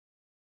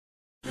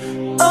When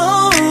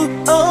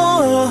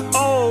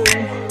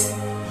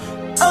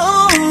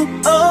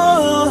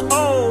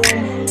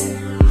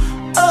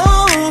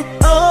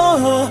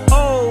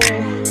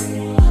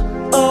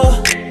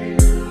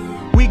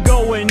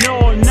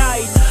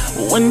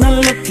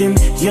I look in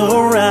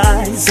your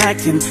eyes, I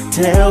can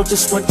tell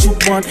just what you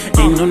want.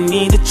 Ain't no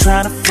need to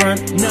try to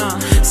front, nah.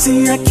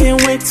 See, I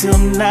can't wait till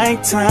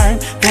nighttime.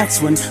 That's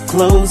when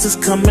clothes is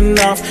coming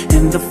off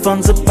and the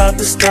fun's about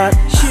to start.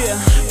 Yeah.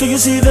 Do you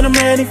see that I'm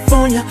ready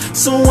for ya?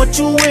 So what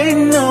you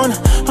waiting on?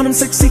 All them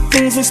sexy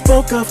things we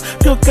spoke of,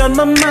 girl, got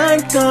my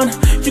mind gone.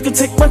 You can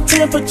take my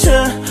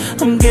temperature,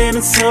 I'm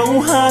getting so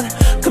hot.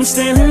 Come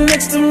stand here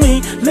next to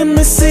me, let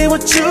me see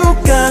what you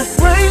got.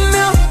 Right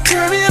now,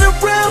 turn it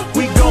around.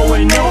 We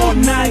going all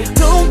night.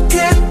 Don't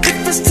care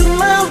if it's too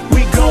loud.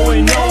 We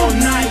going all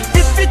night.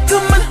 If you're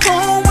coming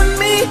home with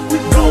me,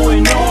 we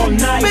going all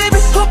night. Baby,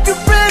 hope you're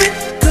ready,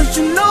 cause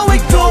you know we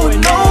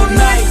going all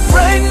night.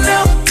 Right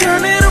now,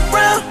 turn it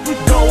around. We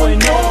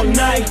going all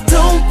night.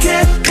 Don't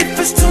care if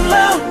it's too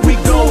loud. We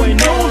going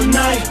all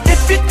night.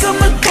 If you're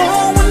coming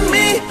home with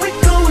me, we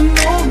going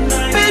all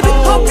night. Baby,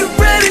 hope you're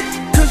ready,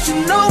 cause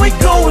you know we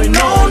going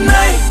all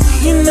night.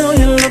 You know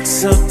you look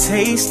so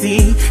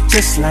tasty,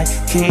 just like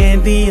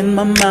candy in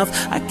my mouth.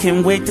 I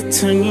can't wait to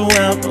turn you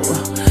out.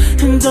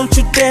 And don't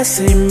you dare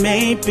say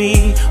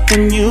maybe,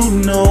 when you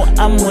know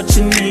I'm what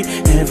you need.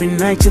 Every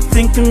night you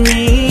think of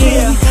me,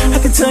 yeah. I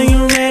can tell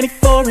you're ready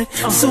for it.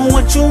 So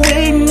what you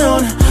waiting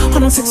on? All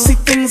them sexy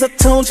things I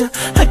told you,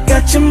 I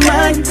got your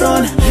mind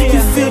on.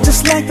 You feel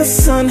just like the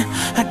sun,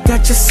 I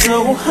got you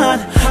so hot.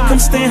 Come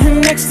stand here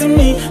next to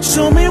me,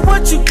 show me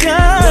what you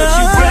got.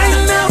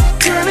 Right now,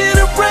 turn it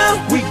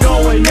around. We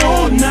going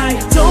all night.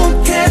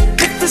 Don't care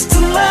if it's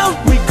too loud.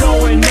 We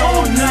going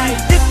all night.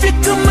 If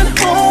you're coming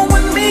home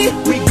with me,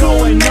 we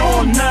going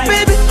all night.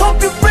 Baby,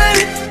 hope you're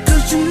ready,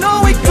 cause you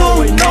know we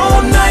going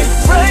all night.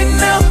 Right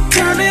now,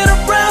 turn it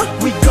around.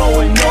 We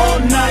going all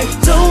night.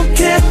 Don't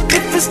care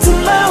if it's too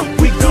loud.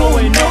 We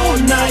going all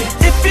night.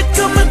 If you're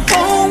coming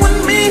home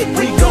with me,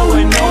 we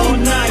going all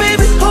night.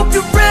 Baby, hope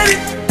you're ready,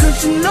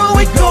 cause you know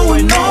we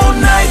going all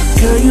night.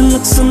 Girl, you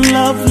look so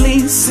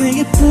lovely,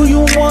 say it who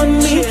you want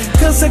me,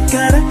 cause I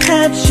gotta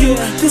have you.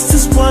 This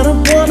is what I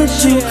wanna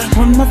do.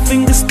 Run my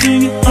fingers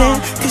through your hair,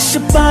 kiss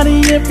your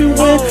body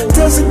everywhere.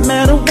 Doesn't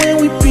matter where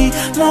we be,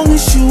 long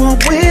as you are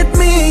with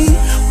me.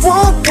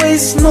 Won't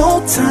waste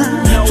no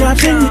time,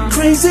 driving you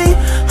crazy,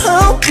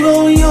 I'll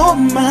blow your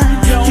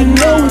mind. You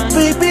know it,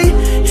 baby,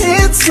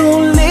 it's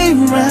only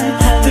right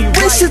that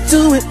we should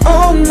do it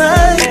all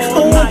night. I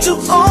want you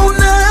all